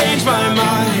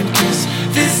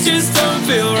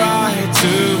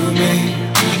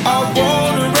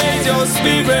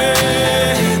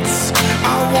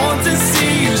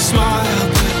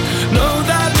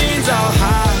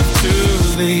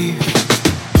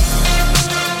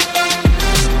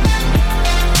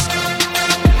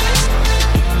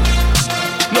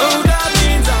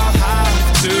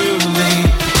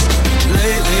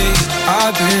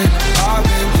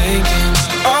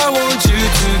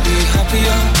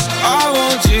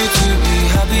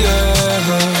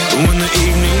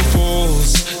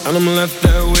And I'm left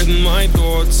there with my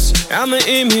thoughts and the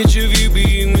image of you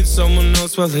being with someone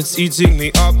else. Well, it's eating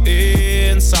me up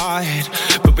inside.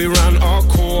 But we ran our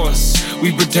course,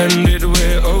 we pretended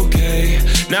we're okay.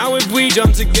 Now if we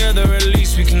jump together, at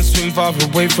least we can swim far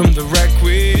away from the wreck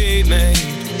we made.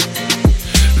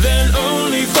 Then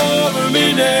only for a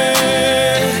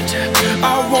minute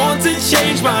I want to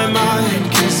change my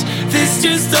mind, 'cause this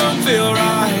just don't feel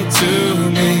right to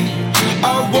me.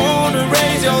 I wanna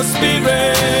raise your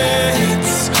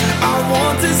spirits, I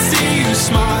want to see you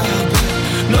smile, but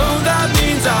no, that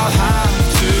means I'll have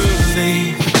to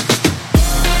leave.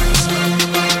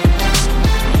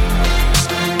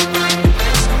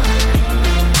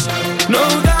 No,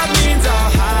 that means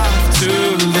I'll have to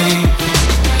leave.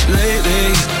 Lately,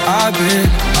 I've been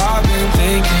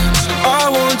thinking, I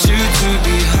want you to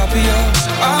be happier,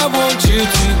 I want you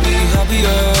to be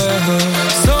happier.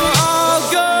 So I'll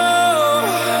go,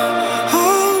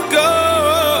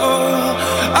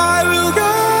 I will go.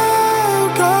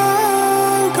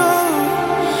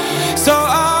 So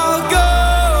I'll go,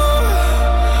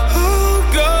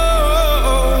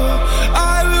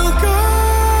 I will go.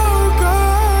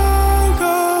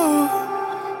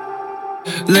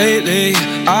 Lately,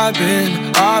 I've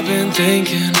been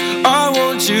thinking, I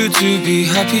want you to be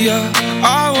happier,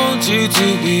 I want you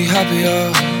to be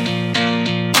happier.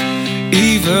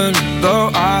 Even though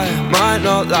I might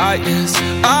not like this,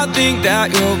 I think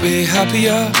that you'll be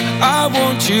happier, I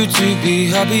want you to be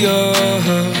happier.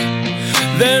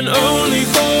 Then only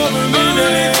for a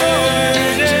minute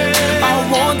I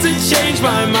want to change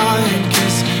my mind,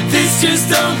 'cause this just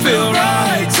don't feel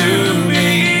right to me.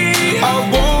 I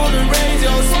wanna raise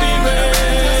your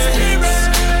spirits,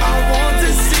 I want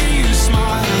to see you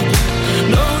smile.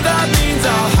 No, that means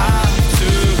I'll have to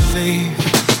leave.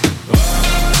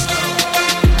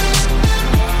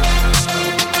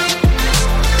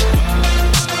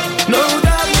 No,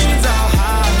 that means I'll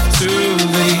have to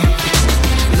leave.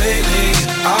 Lately,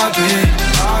 I've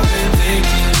been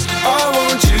thinking, I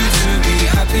want you to be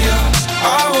happier,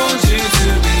 I want you to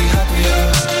be happier.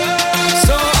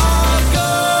 So I'll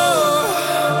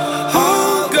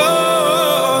go,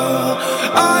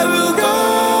 I will go.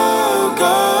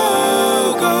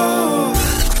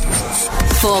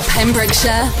 For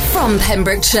Pembrokeshire, from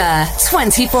Pembrokeshire,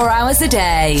 24 hours a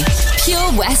day.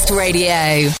 Pure West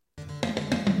Radio.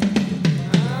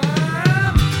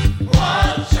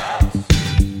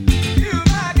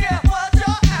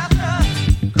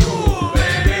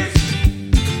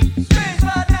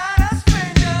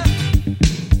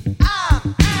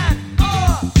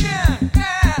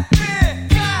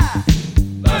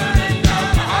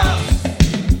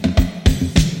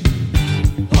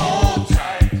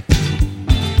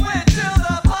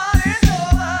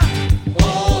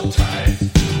 Hold tight.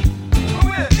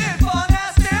 We're in for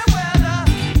nasty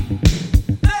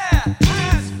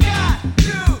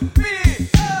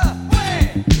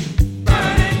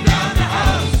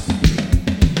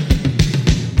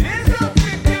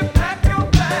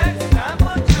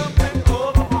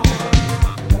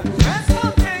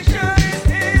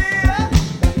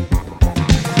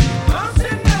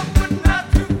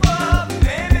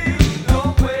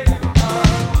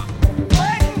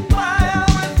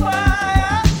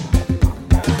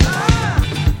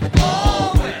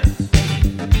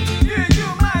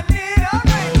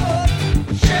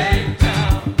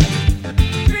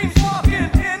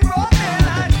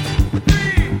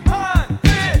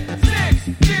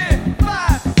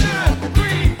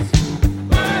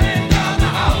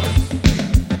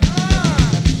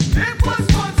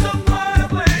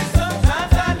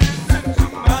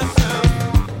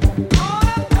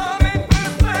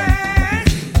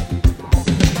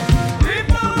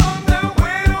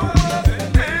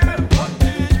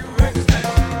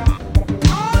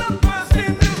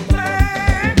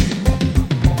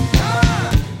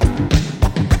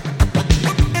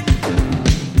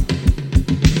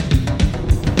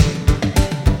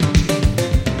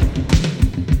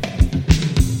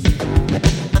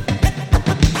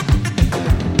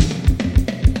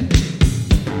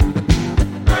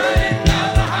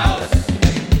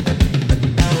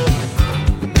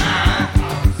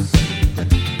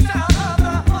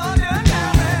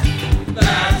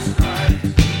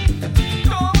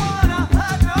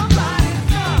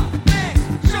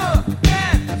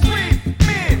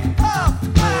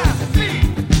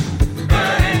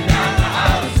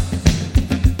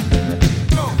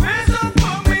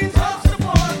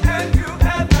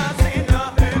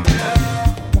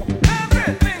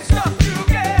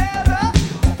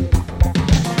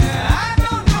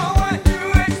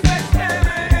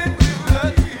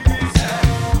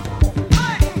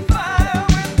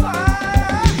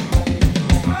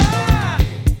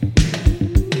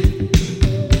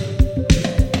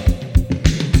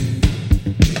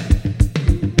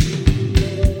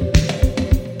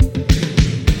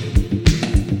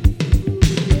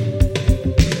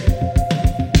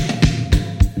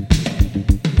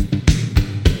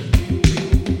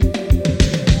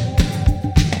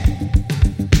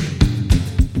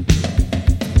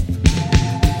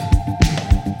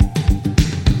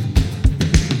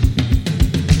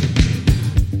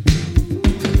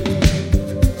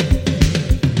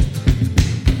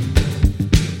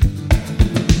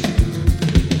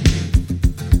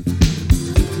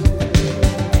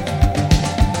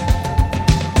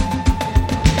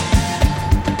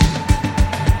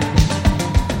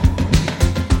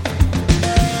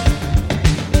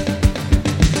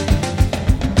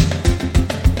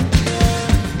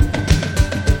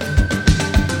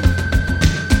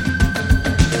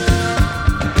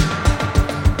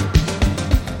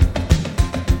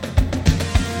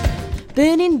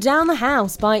Down the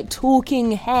House by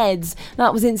Talking Heads.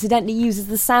 That was incidentally used as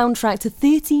the soundtrack to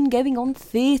 13 Going on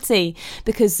 30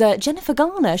 because Jennifer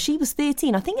Garner, she was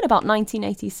 13, I think in about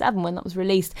 1987 when that was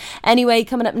released. Anyway,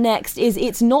 coming up next is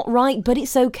It's Not Right But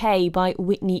It's Okay by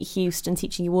Whitney Houston,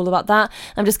 teaching you all about that.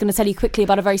 I'm just going to tell you quickly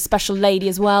about a very special lady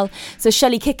as well. So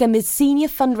Shelley Kickham is Senior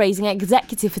Fundraising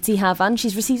Executive for T Havan.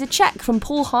 She's received a cheque from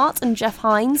Paul Hart and Jeff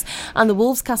Hines and the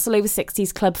Wolves Castle Over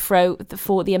 60s Club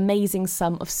for the amazing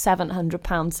sum of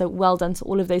 £700. So well done to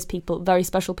all of those people, very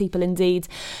special people indeed.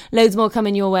 Loads more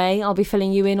coming your way. I'll be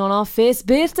filling you in on our first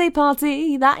birthday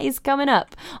party. That is coming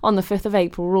up on the 5th of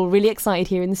April. We're all really excited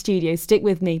here in the studio. Stick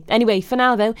with me. Anyway, for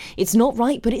now though, It's Not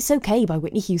Right But It's Okay by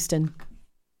Whitney Houston.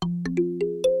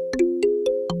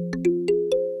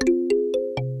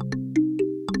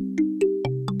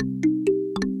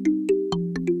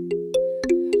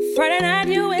 Friday night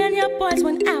you and your boys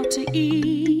went out to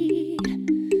eat.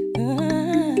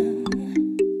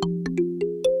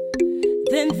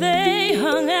 Then they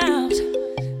hung out,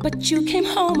 but you came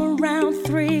home around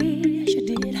 3. Yes, you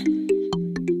did.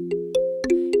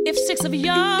 If 6 of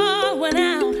y'all went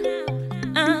out,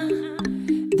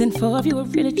 then 4 of you were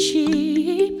really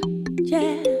cheap.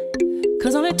 Yeah,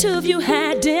 'cause only 2 of you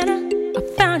had dinner. I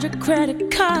found your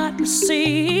credit card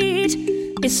receipt.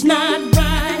 It's not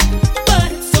right,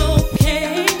 but it's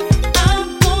okay.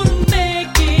 I'm gonna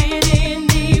make it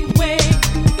anyway.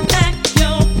 Pack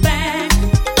your bag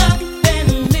up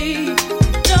and leave.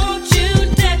 Don't you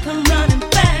dare come running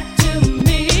back to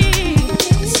me.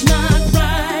 It's not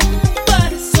right,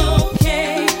 but it's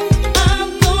okay.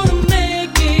 I'm gonna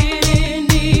make it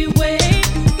anyway.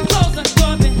 Close the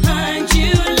door behind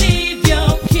you, leave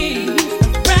your key.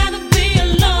 I'd rather be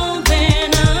alone than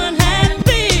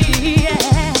unhappy.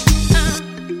 Yeah.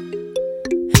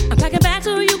 I'm packing back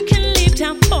so you can leave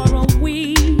town for a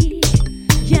week.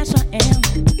 Yes, I am.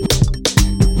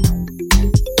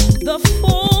 The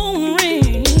phone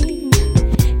rings,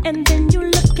 and then you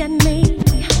look at me.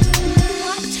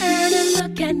 I turn and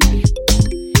look at me.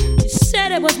 You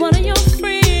said it was one of your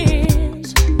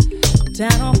friends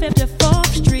down on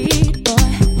 54th Street,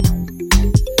 boy.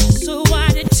 So why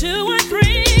did 2 and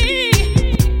 3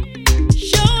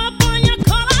 show up on your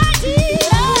call ID?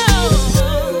 Oh,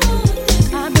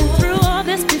 I've been through all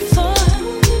this before.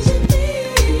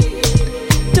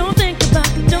 Don't think about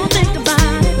it, don't think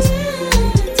about it.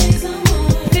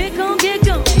 Get gone, get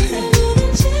gone.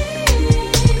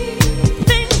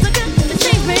 Things are gonna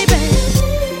change, baby.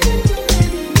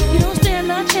 You don't stand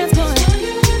no chance, boy.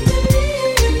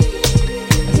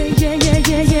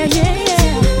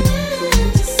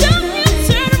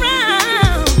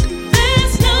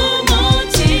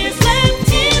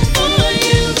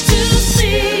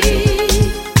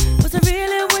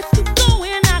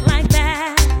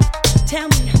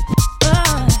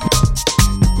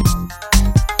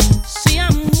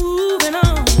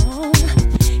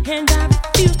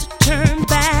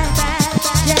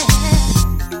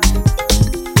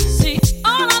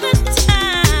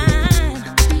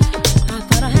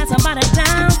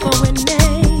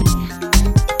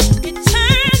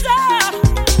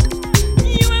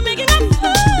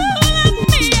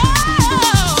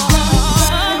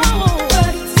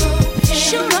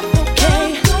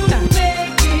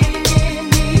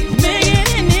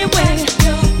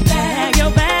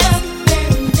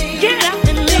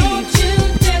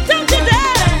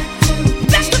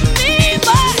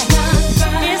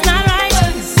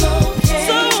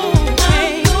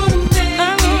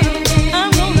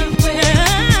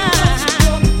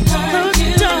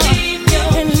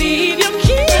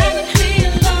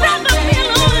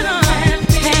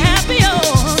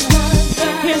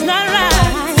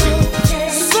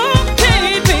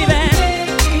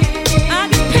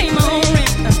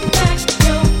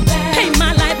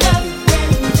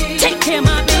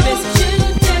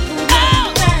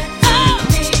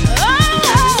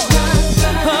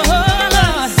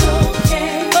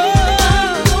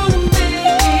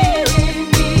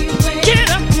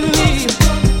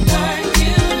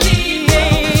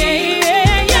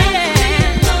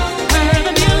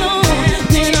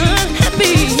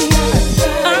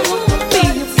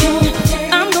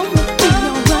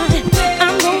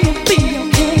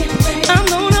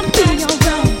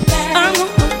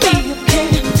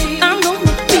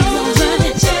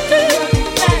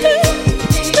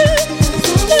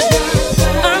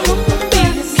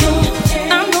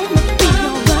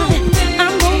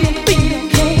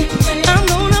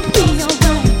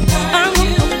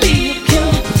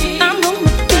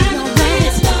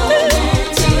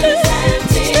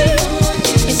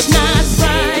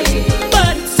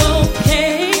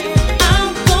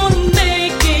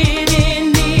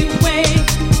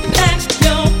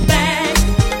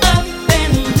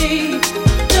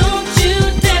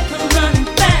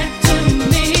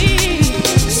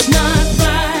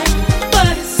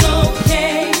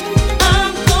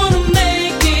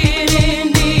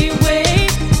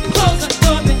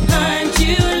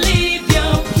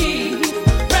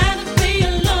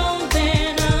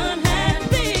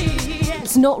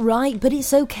 not right, but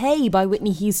it's okay by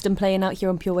Whitney Houston playing out here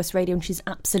on Pure West Radio, and she's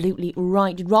absolutely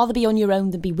right. You'd rather be on your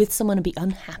own than be with someone and be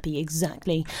unhappy,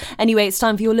 exactly. Anyway, it's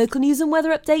time for your local news and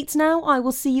weather updates now. I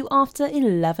will see you after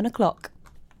 11 o'clock.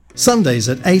 Sundays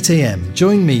at 8 a.m,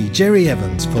 join me, Jerry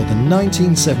Evans, for the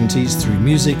 1970s through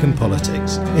music and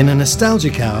politics. In a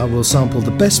nostalgic hour, we'll sample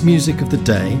the best music of the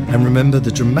day and remember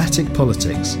the dramatic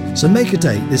politics. So make a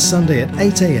date this Sunday at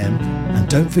 8 a.m, and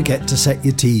don't forget to set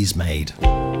your teas made.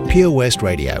 Pure West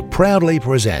Radio proudly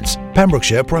presents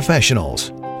Pembrokeshire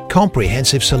Professionals.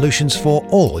 Comprehensive solutions for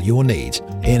all your needs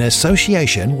in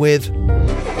association with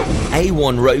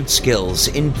A1 Road Skills,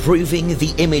 improving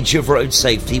the image of road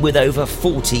safety with over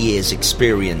 40 years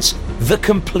experience. The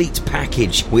complete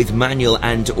package with manual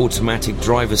and automatic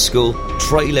driver school,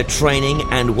 trailer training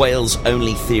and Wales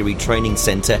only theory training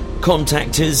centre.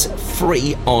 Contact us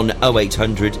free on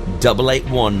 0800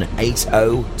 881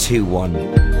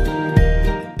 8021.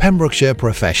 Pembrokeshire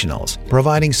Professionals,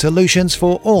 providing solutions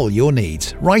for all your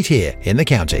needs right here in the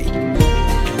county.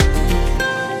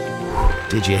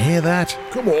 Did you hear that?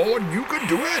 Come on, you can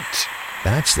do it.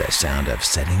 That's the sound of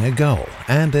setting a goal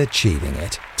and achieving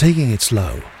it. Taking it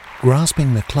slow,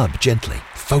 grasping the club gently,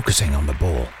 focusing on the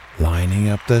ball, lining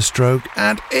up the stroke,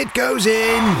 and it goes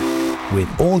in! With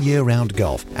all year round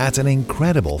golf at an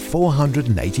incredible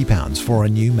 £480 for a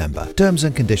new member. Terms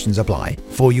and conditions apply.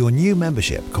 For your new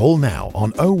membership, call now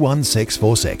on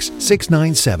 01646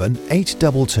 697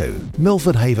 822.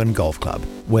 Milford Haven Golf Club,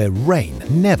 where rain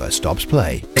never stops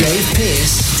play. Dave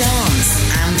Pearce,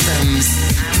 Dance Anthems.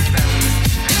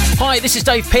 Hi, this is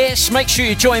Dave Pearce. Make sure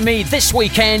you join me this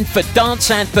weekend for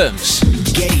Dance Anthems.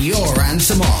 Get your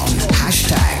anthem on.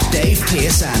 Hashtag Dave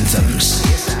Pearce Anthems.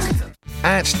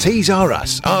 At Tees R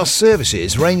Us, our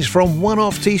services range from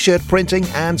one-off t-shirt printing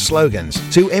and slogans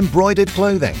to embroidered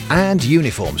clothing and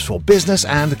uniforms for business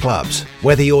and clubs.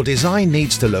 Whether your design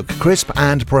needs to look crisp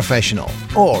and professional,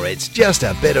 or it's just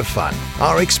a bit of fun,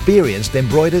 our experienced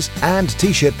embroiders and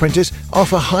t-shirt printers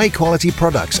offer high-quality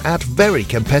products at very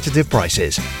competitive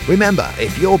prices. Remember,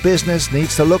 if your business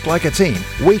needs to look like a team,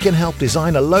 we can help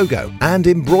design a logo and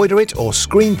embroider it or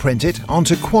screen print it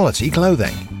onto quality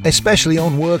clothing, especially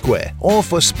on workwear or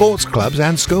for sports clubs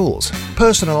and schools.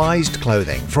 Personalised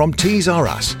clothing from Tees R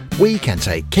Us. We can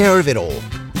take care of it all.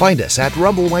 Find us at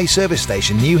Rumbleway Service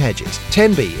Station, New Hedges,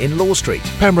 10B in Law Street,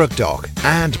 Pembroke Dock,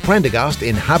 and Prendergast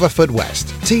in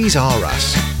Haverfordwest. Tees R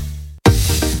Us.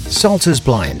 Salters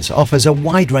Blinds offers a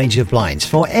wide range of blinds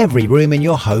for every room in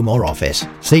your home or office.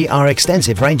 See our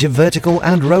extensive range of vertical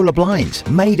and roller blinds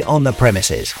made on the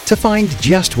premises to find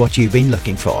just what you've been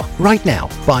looking for. Right now,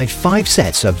 buy 5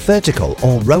 sets of vertical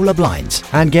or roller blinds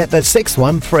and get the 6th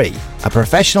one free. A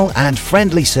professional and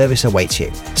friendly service awaits you.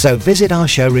 So visit our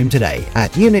showroom today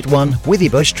at Unit 1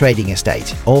 Withybush Trading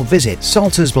Estate or visit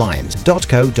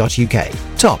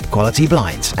saltersblinds.co.uk. Top quality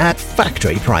blinds at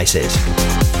factory prices.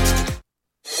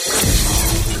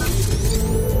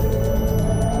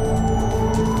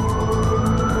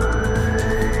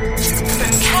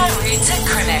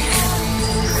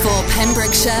 For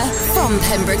Pembrokeshire, from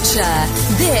Pembrokeshire,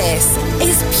 this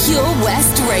is Pure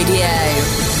West Radio.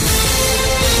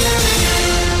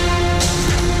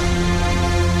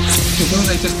 With the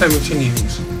latest Pembrokeshire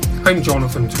news, I'm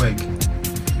Jonathan Twigg.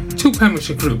 2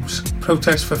 Pembrokeshire groups,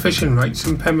 Protest for Fishing Rights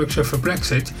and Pembrokeshire for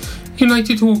Brexit,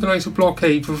 united to organise a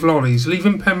blockade of lorries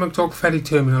leaving Pembroke Dock Ferry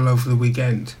Terminal over the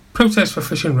weekend. Protest for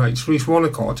Fishing Rights, Rhys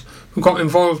Wonnacott, who got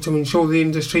involved to ensure the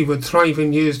industry would thrive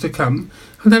in years to come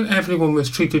and that everyone was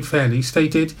treated fairly,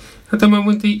 stated, "At the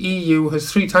moment the EU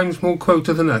has 3 times more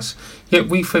quota than us, yet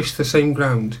we fish the same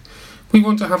ground. We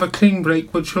want to have a clean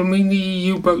break which will mean the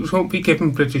EU boats won't be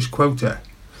given British quota."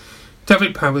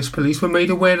 Dyfed-Powys Police were made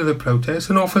aware of the protest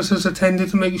and officers attended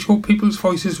to make sure people's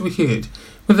voices were heard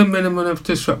with a minimum of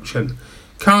disruption.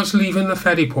 Cars leaving the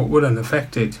ferry port were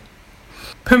unaffected.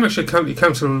 Pembrokeshire County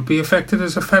Council will be affected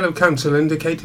as a fellow council indicated